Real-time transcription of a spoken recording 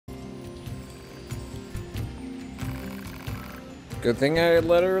Good thing I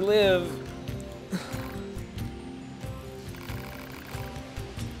let her live.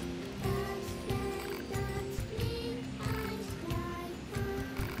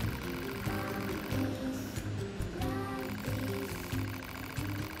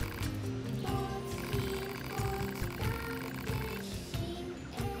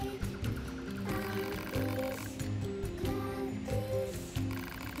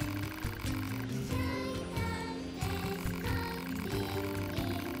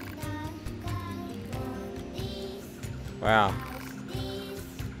 Wow.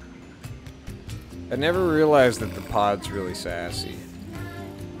 I never realized that the pod's really sassy.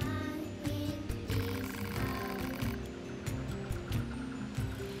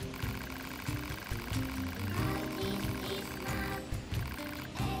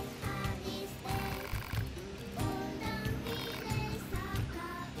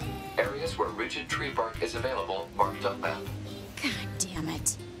 Areas where rigid tree bark is available, marked on map. God damn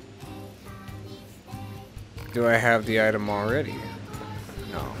it. Do I have the item already?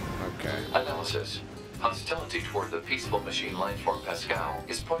 No. Okay. Analysis. Hostility toward the peaceful machine lifeform Pascal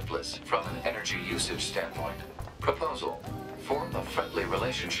is pointless from an energy usage standpoint. Proposal. Form a friendly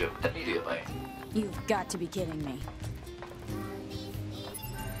relationship immediately. You've got to be kidding me.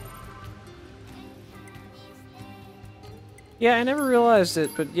 Yeah, I never realized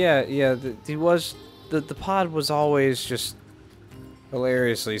it, but yeah, the pod was always just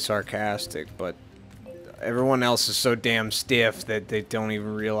hilariously sarcastic, but everyone else is so damn stiff that they don't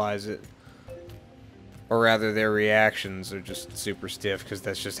even realize it. Or rather, their reactions are just super stiff because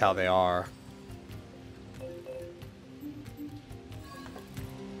that's just how they are.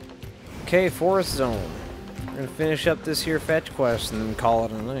 Okay, Forest Zone. We're gonna finish up this here fetch quest and then call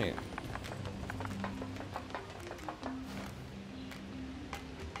it a night.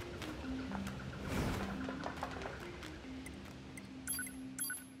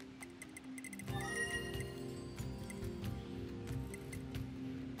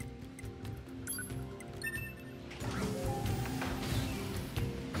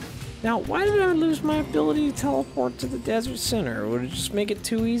 Now, why did I lose my ability to teleport to the desert center? Would it just make it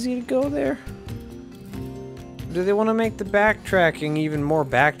too easy to go there? Or do they want to make the backtracking even more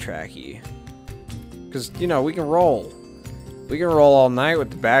backtracky? Because, you know, we can roll. We can roll all night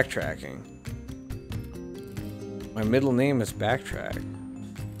with the backtracking. My middle name is Backtrack.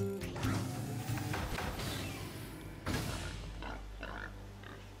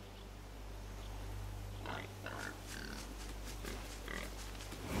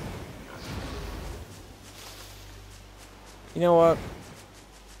 You know what?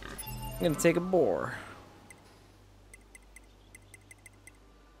 I'm gonna take a boar.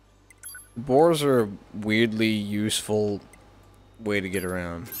 Boars are a weirdly useful way to get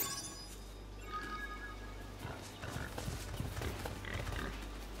around.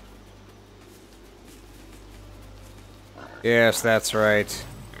 Yes, that's right.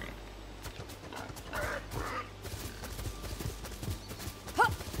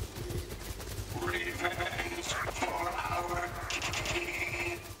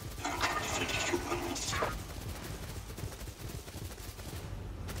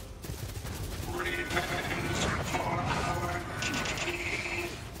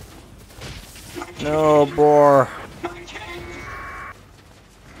 No, boar.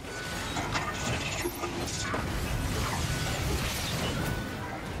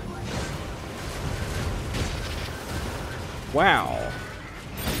 Wow.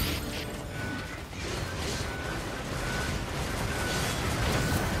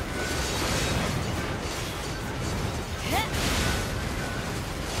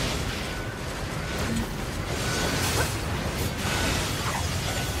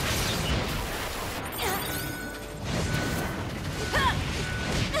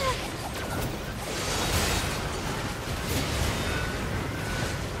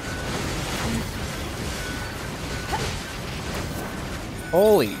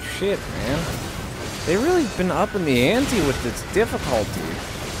 Holy shit, man. They really been upping the ante with this difficulty.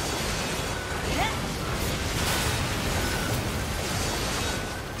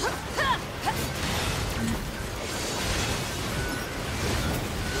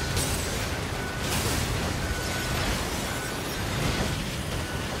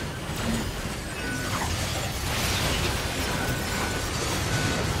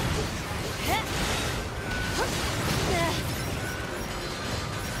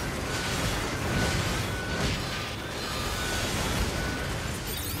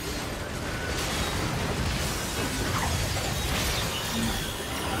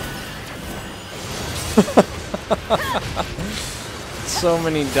 So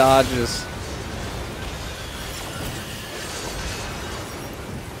many dodges.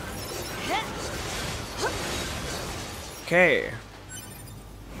 Okay.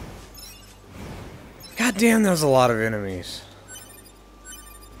 God damn, there's a lot of enemies.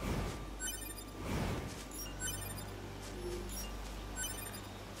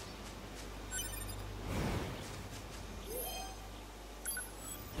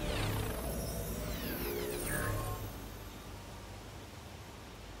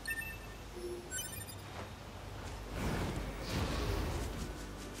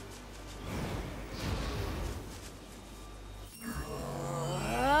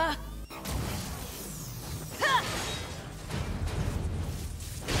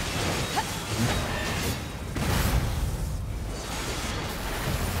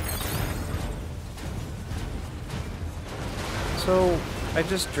 So, I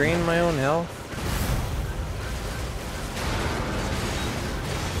just drained my own health?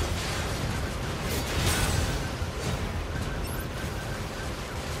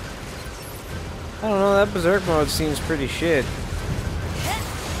 I don't know, that Berserk mode seems pretty shit.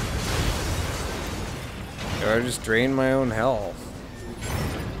 Or I just drained my own health.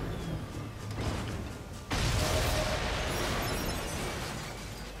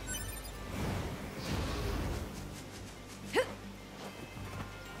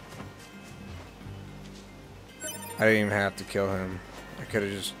 I didn't even have to kill him. I could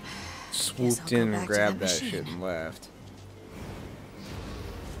have just swooped in and grabbed that shit and left.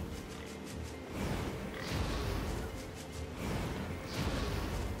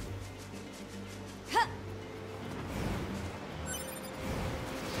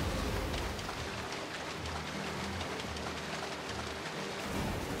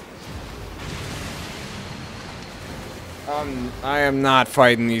 I am not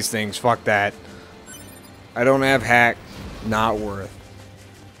fighting these things. Fuck that. I don't have hack. Not worth.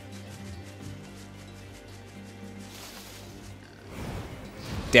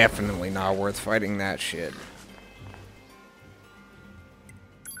 Definitely not worth fighting that shit.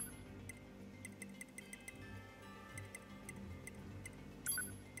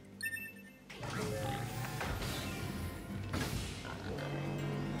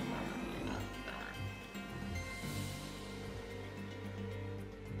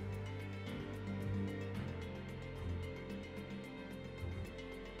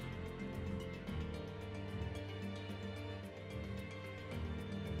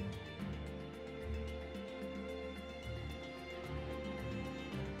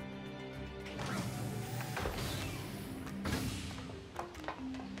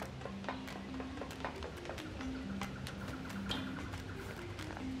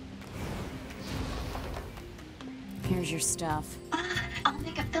 Here's your stuff. I'll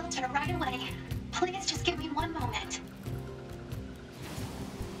make a filter right away. Please just give me one moment.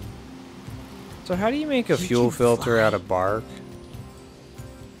 So how do you make a fuel filter out of bark?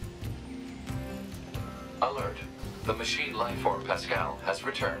 Alert. The machine lifeform Pascal has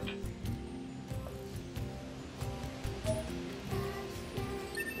returned.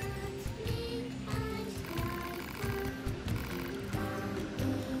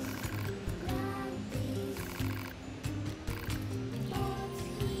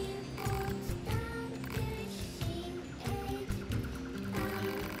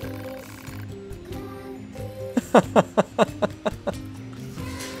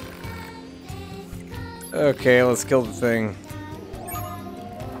 Okay, let's kill the thing.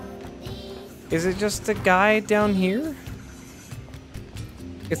 Is it just a guy down here?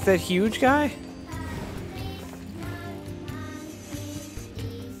 It's that huge guy?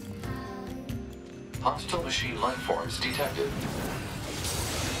 Hostile machine lifeforms detected.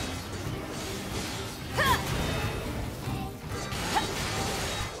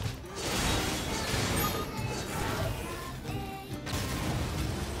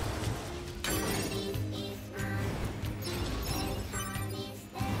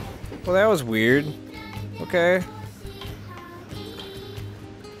 Well, that was weird. Okay.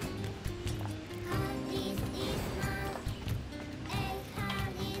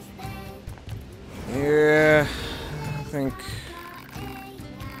 Yeah, I think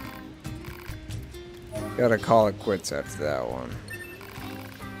gotta call it quits after that one.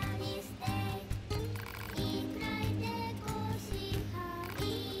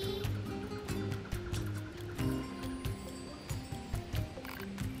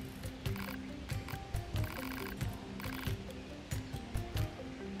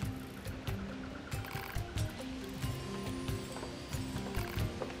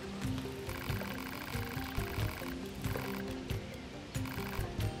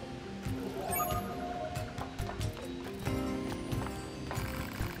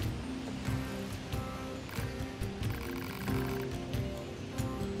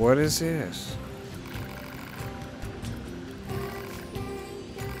 What is this?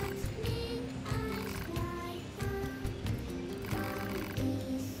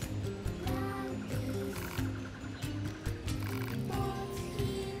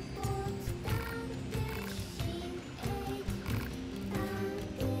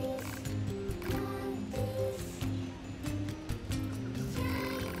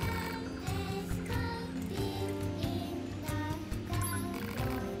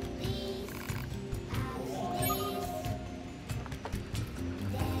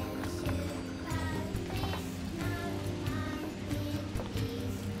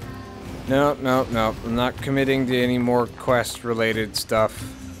 No, no, no. I'm not committing to any more quest-related stuff.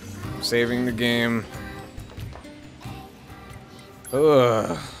 Saving the game.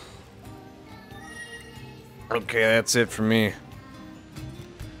 Ugh. Okay, that's it for me.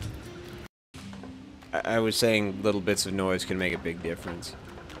 I was saying little bits of noise can make a big difference.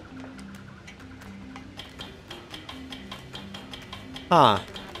 Huh.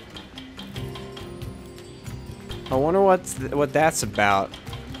 I wonder what that's about.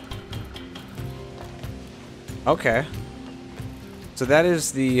 Okay. So that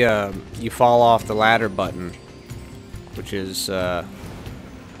is the, you fall off the ladder button, which is,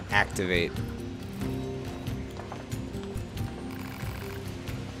 activate.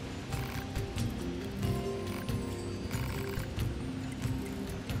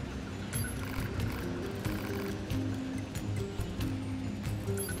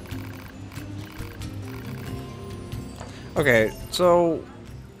 Okay, so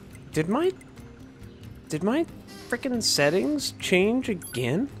did my frickin' settings change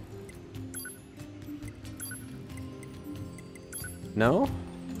again? No?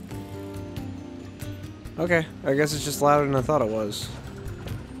 Okay, I guess it's just louder than I thought it was.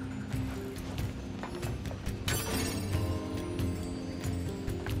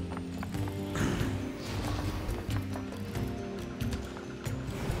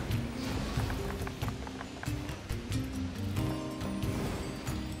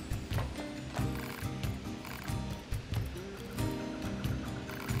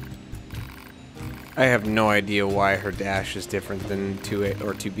 I have no idea why her dash is different than 2A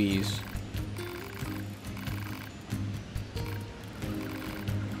or 2B's.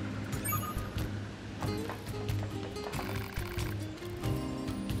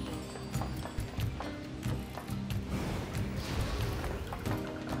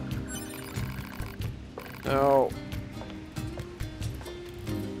 Oh.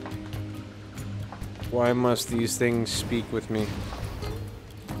 Why must these things speak with me?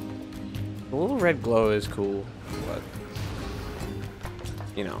 The little red glow is cool, but,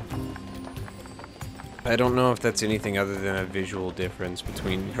 you know. I don't know if that's anything other than a visual difference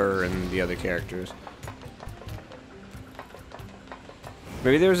between her and the other characters.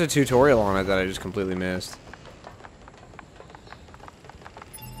 Maybe there was a tutorial on it that I just completely missed.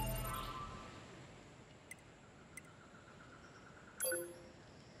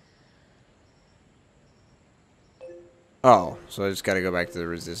 Oh, so I just gotta go back to the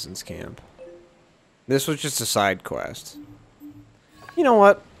resistance camp. This was just a side quest. You know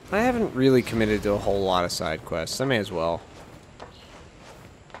what? I haven't really committed to a whole lot of side quests. I may as well.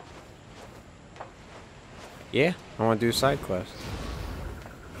 Yeah, I want to do a side quest.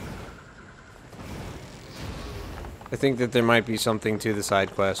 I think that there might be something to the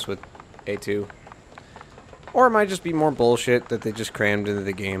side quest with A2. Or it might just be more bullshit that they just crammed into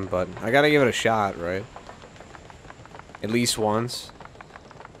the game, but I gotta give it a shot, right? At least once.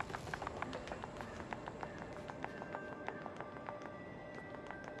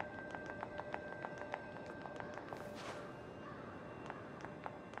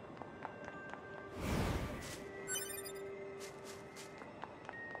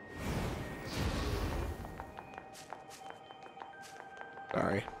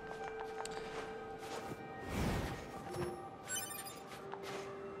 Sorry.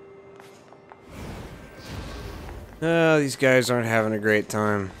 These guys aren't having a great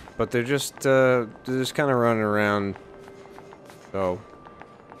time, but they're just kind of running around. So,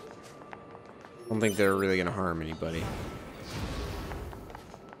 I don't think they're really gonna harm anybody.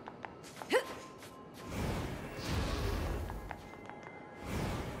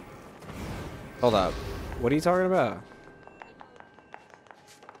 Hold up. What are you talking about?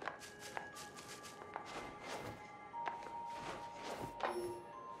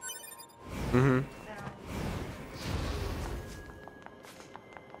 Mm-hmm.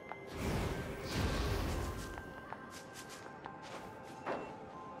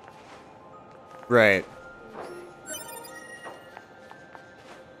 Right.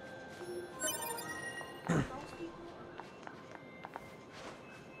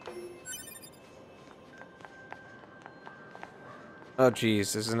 Oh,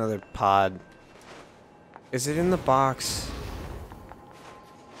 geez, there's another pod. Is it in the box?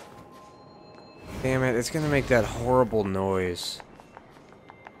 Damn it, it's gonna make that horrible noise.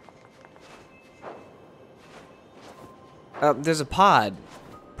 There's a pod.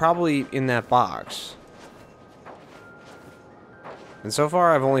 Probably in that box. And so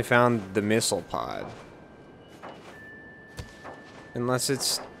far, I've only found the missile pod. Unless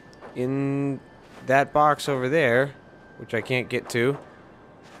it's in that box over there, which I can't get to.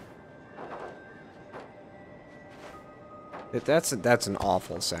 That's an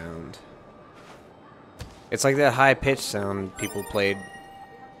awful sound. It's like that high-pitched sound people played.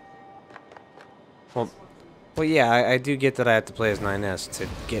 Well, yeah, I do get that I have to play as 9S to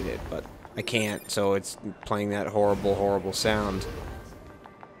get it, but I can't, so it's playing that horrible, horrible sound.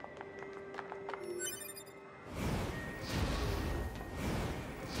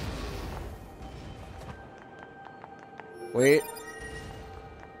 Wait.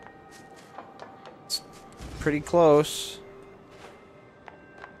 It's pretty close.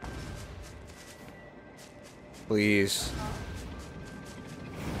 Please.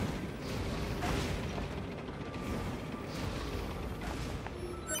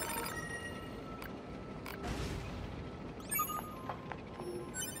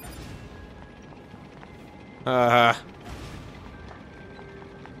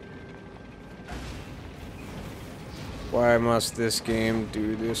 Why must this game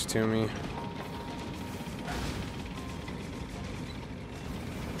do this to me?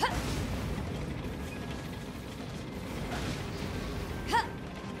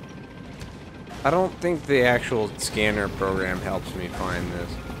 I don't think the actual scanner program helps me find this.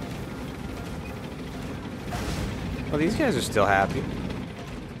 Oh, these guys are still happy.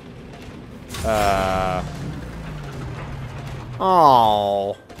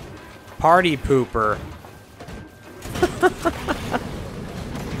 Oh, party pooper.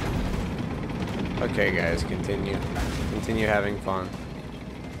 Okay, guys, continue. Continue having fun.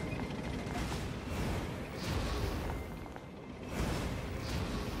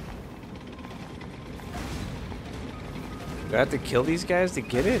 Do I have to kill these guys to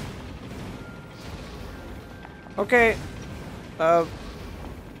get it? Okay. Oh!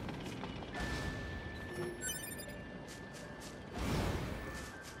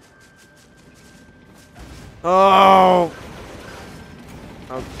 Oh,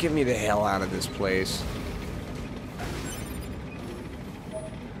 get me the hell out of this place.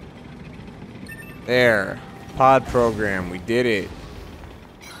 There. Pod program. We did it.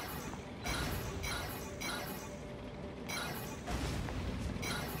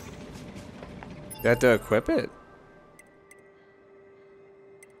 Do I have to equip it?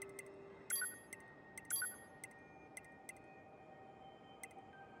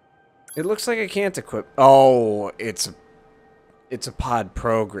 It looks like I can't equip. Oh, it's a pod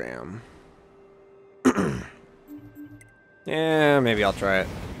program. Yeah, maybe I'll try it.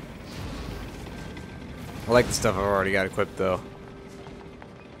 I like the stuff I've already got equipped though.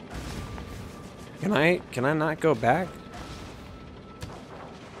 Can I not go back?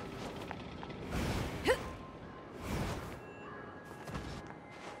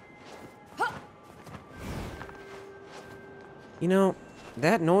 You know,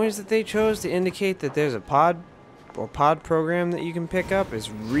 that noise that they chose to indicate that there's a pod program that you can pick up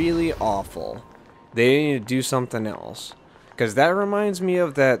is really awful. They need to do something else. Because that reminds me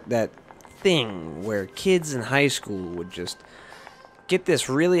of that thing where kids in high school would just get this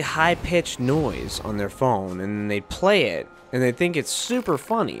really high-pitched noise on their phone and they play it and they think it's super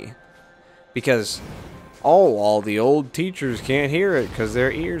funny. Because, oh, all the old teachers can't hear it because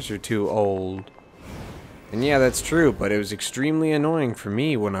their ears are too old. And yeah, that's true, but it was extremely annoying for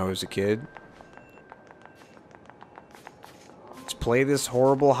me when I was a kid. Just play this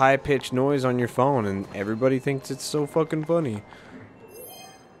horrible high-pitched noise on your phone and everybody thinks it's so fucking funny.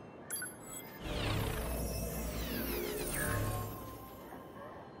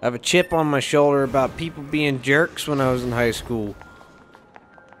 I have a chip on my shoulder about people being jerks when I was in high school.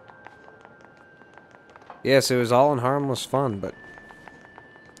 Yes, it was all in harmless fun, but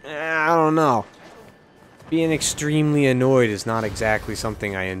I don't know. Being extremely annoyed is not exactly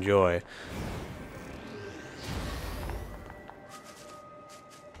something I enjoy.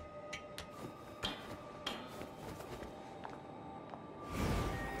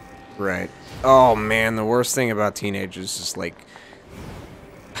 Right. Oh man, the worst thing about teenagers is like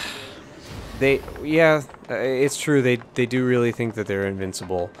it's true, they do really think that they're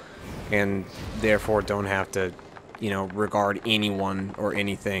invincible and therefore don't have to, you know, regard anyone or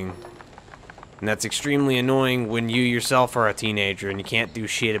anything. And that's extremely annoying when you yourself are a teenager and you can't do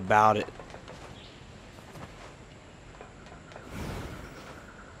shit about it.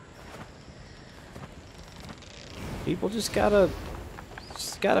 People just gotta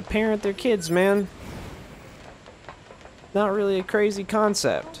parent their kids, man. Not really a crazy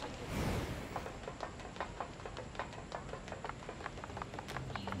concept.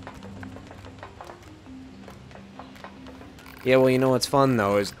 Yeah, well, you know what's fun,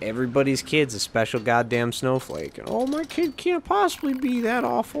 though, is everybody's kid's a special goddamn snowflake. And, oh, my kid can't possibly be that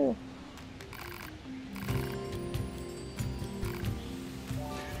awful.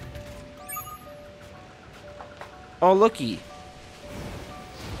 Oh, looky.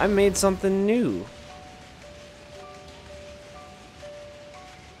 I made something new.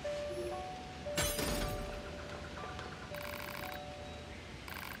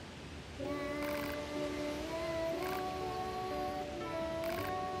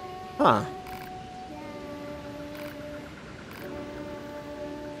 Huh.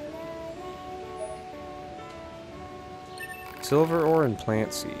 Silver ore and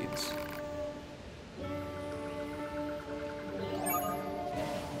plant seeds.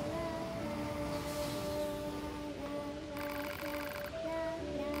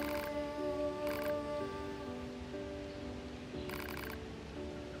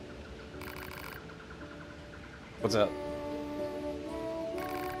 What's up?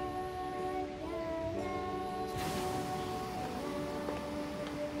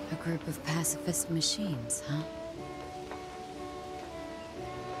 A group of pacifist machines, huh?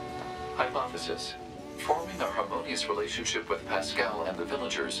 Hypothesis. Forming a harmonious relationship with Pascal and the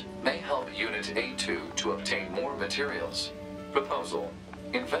villagers may help Unit A2 to obtain more materials. Proposal.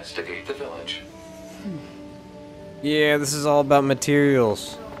 Investigate the village. Yeah, this is all about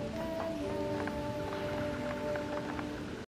materials.